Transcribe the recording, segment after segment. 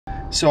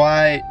So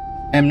I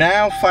am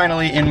now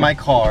finally in my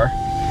car.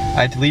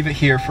 I had to leave it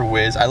here for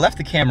Wiz. I left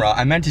the camera.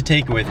 I meant to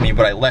take it with me,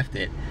 but I left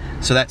it.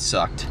 So that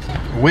sucked.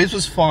 Wiz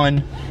was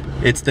fun.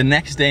 It's the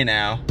next day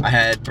now. I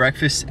had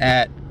breakfast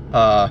at,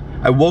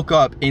 I woke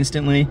up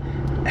instantly,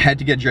 had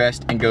to get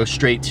dressed and go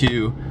straight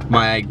to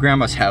my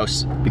grandma's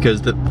house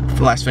because the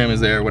last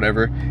family's there or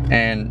whatever,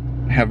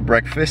 and have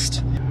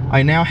breakfast.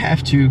 I now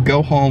have to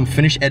go home,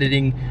 finish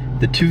editing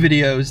the 2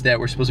 videos that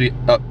were supposed to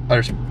be up,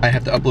 or I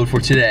have to upload for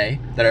today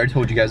that I already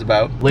told you guys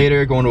about.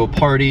 Later, going to a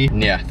party.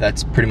 And yeah,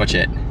 that's pretty much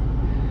it.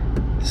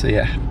 So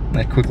yeah,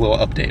 that quick little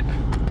update.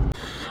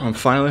 I'm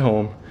finally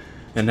home,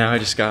 and now I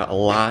just got a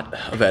lot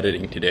of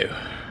editing to do.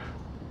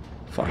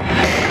 Fun.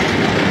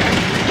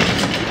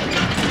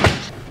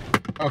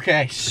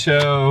 Okay,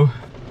 so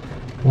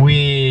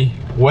we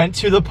went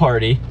to the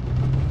party,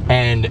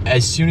 and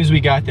as soon as we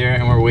got there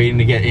and we're waiting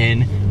to get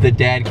in, the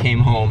dad came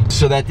home,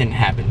 so that didn't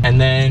happen. And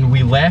then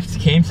we left,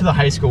 came to the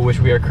high school, which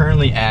we are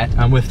currently at.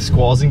 I'm with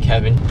Squalls and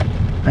Kevin.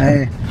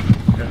 Hey.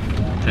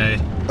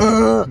 Hey.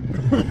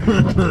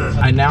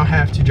 I now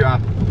have to drop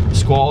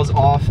Squalls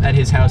off at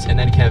his house and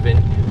then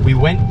Kevin. We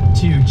went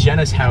to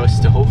Jenna's house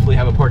to hopefully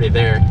have a party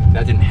there.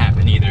 That didn't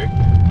happen either.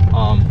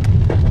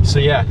 So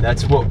yeah,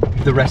 that's what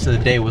the rest of the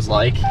day was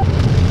like.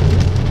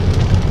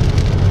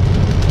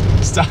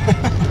 Stop.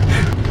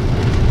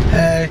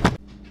 Hey.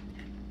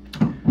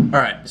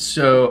 Alright,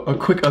 so a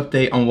quick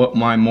update on what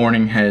my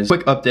morning has.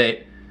 Quick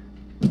update.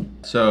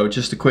 So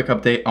just a quick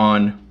update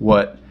on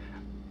what.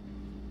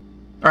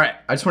 Alright,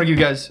 I just want to give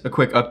you guys a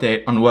quick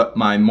update on what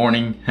my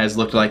morning has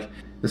looked like.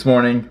 This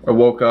morning, I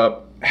woke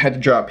up, had to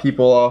drop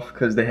people off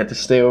because they had to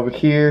stay over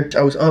here.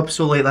 I was up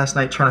so late last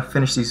night trying to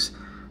finish these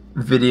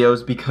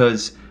videos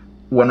because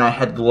when I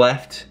had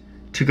left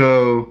to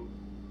go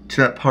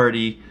to that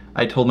party,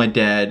 I told my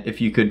dad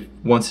if you could,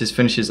 once this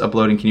finishes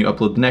uploading, can you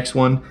upload the next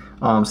one?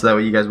 So that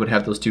way you guys would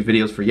have those 2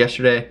 videos for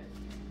yesterday.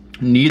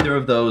 Neither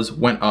of those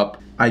went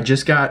up. I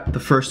just got the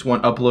first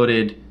one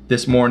uploaded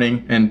this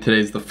morning, and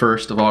today's the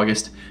 1st of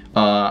August.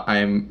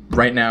 I'm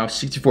right now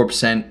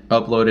 64%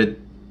 uploaded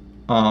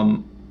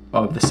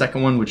of the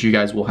second one, which you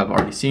guys will have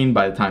already seen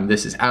by the time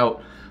this is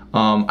out.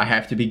 I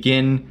have to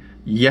begin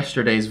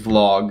yesterday's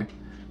vlog,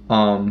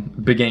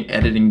 beginning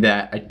editing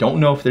that. I don't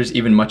know if there's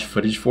even much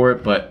footage for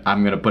it, but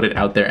I'm gonna put it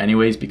out there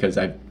anyways because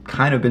I've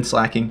kind of been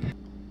slacking.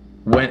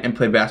 Went and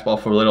played basketball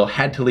for a little,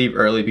 had to leave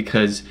early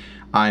because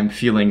I'm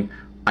feeling,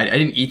 I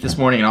didn't eat this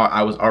morning and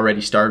I was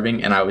already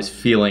starving and I was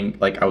feeling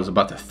like I was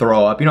about to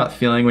throw up. You know that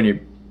feeling when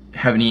you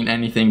haven't eaten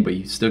anything but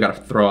you still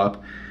gotta throw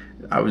up?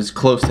 I was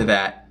close to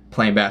that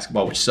playing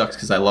basketball, which sucks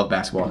because I love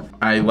basketball.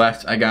 I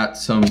left, I got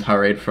some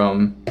Powerade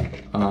from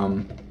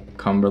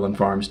Cumberland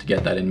Farms to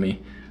get that in me.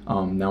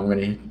 Now I'm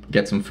gonna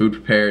get some food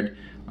prepared.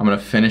 I'm gonna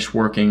finish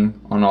working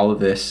on all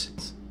of this.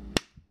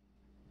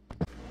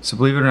 So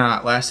believe it or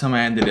not, last time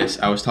I ended this,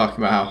 I was talking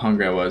about how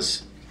hungry I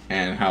was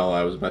and how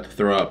I was about to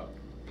throw up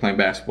playing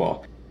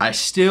basketball. I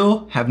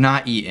still have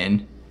not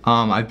eaten.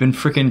 I've been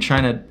freaking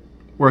trying to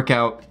work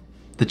out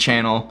the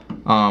channel,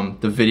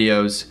 the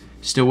videos,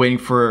 still waiting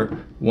for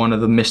one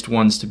of the missed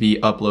ones to be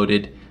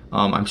uploaded.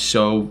 I'm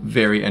so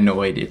very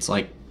annoyed. It's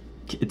like,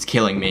 it's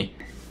killing me.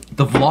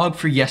 The vlog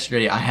for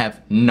yesterday I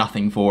have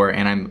nothing for,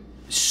 and I'm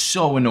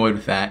so annoyed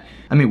with that.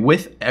 I mean,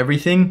 with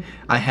everything,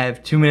 I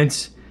have 2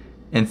 minutes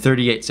and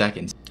 38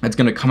 seconds. It's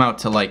gonna come out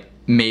to like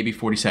maybe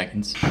 40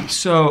 seconds.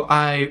 So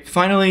I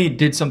finally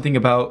did something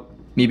about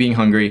me being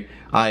hungry.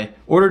 I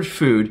ordered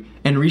food,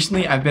 and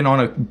recently I've been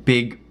on a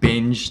big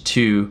binge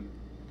to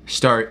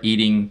start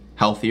eating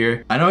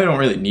healthier. I know I don't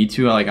really need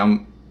to, like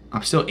I'm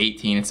still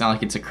 18, it's not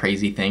like it's a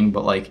crazy thing,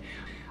 but like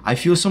I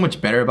feel so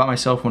much better about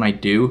myself when I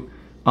do.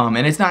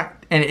 And it's not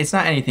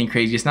anything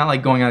crazy. It's not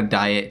like going on a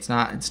diet. It's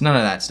none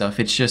of that stuff.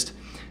 It's just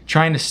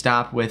trying to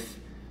stop with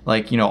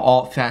like, you know,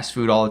 all fast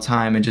food all the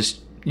time and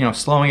just, you know,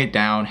 slowing it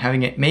down,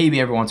 having it maybe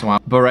every once in a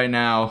while. But right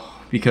now,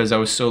 because I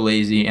was so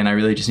lazy and I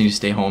really just need to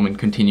stay home and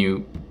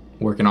continue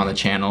working on the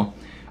channel,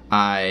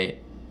 I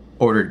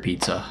ordered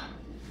pizza.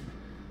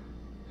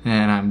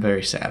 And I'm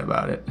very sad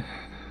about it.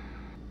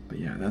 But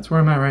yeah, that's where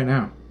I'm at right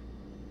now.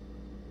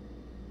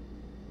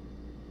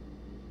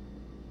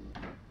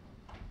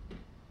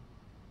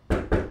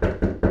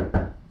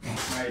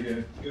 How you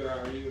doing? Good, how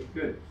are you?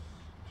 Good.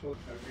 Have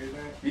a good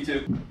night. Me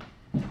too.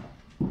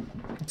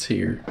 It's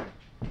here.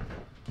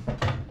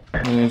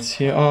 And it's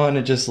here. Oh, and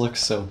it just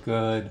looks so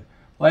good.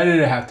 Why did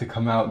it have to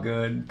come out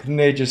good? Couldn't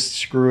they just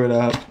screw it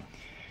up?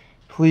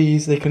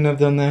 Please, they couldn't have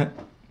done that.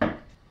 I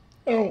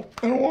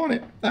don't want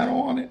it. I don't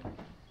want it.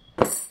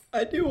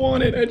 I do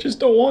want it. I just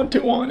don't want to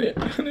want it.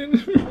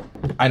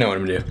 I know what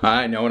I'm gonna do.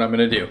 I know what I'm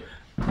gonna do.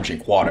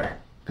 Drink water.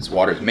 Because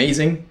water is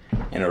amazing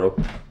and it'll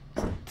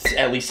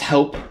at least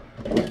help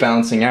with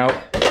balancing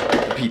out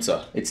the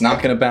pizza. It's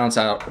not gonna balance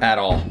out at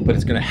all, but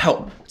it's gonna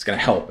help. It's gonna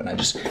help. And I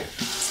just,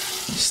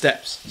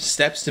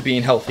 steps to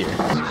being healthier.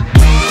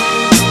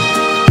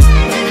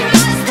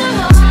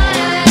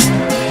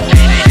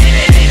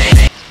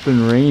 It's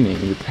been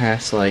raining the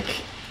past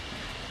like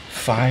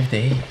 5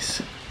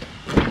 days.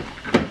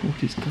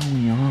 What is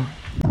going on?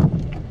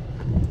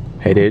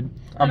 Hey dude.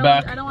 I'm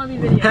back. I don't want to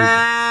be videoed.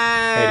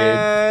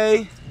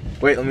 Hey,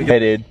 wait, let me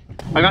get. Hey, dude.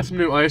 I got some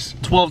new ice.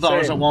 $12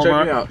 at Check me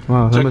Walmart. out.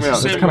 Wow, Check me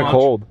out. It's kind of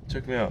cold.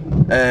 Check me out.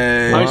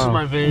 Hey. Ice in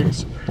my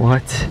veins.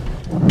 What?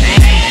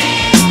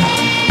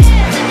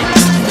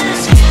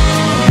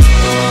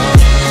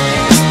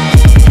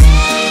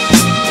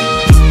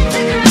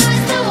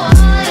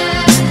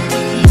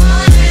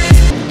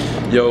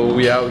 Yo,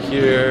 we out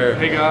here.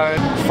 Hey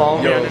guys,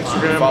 follow me on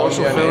Instagram. Follow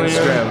Marshall me on Fillion.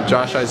 Instagram.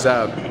 Josh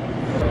Izab.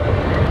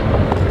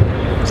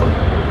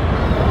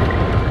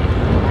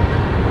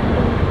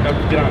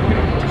 Get on.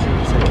 Just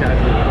say cat.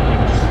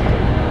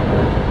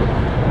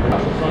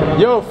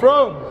 Yo,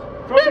 from.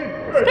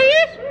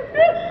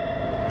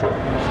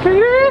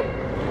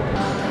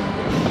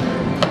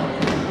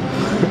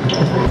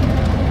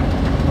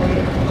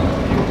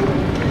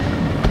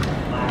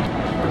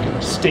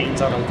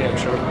 Stains on a damn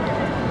shirt.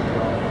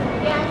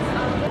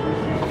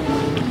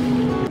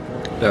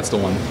 That's the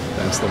one.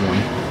 That's the one.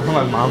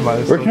 My mom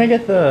buys. Where can I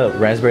get the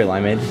raspberry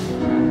limeade?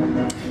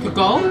 To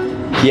go?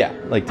 Yeah,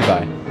 like to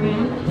buy.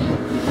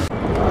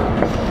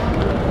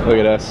 Look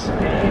at us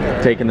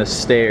taking the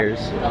stairs.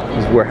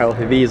 We're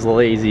healthy. These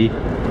lazy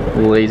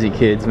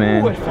kids,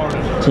 man.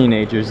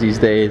 Teenagers these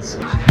days.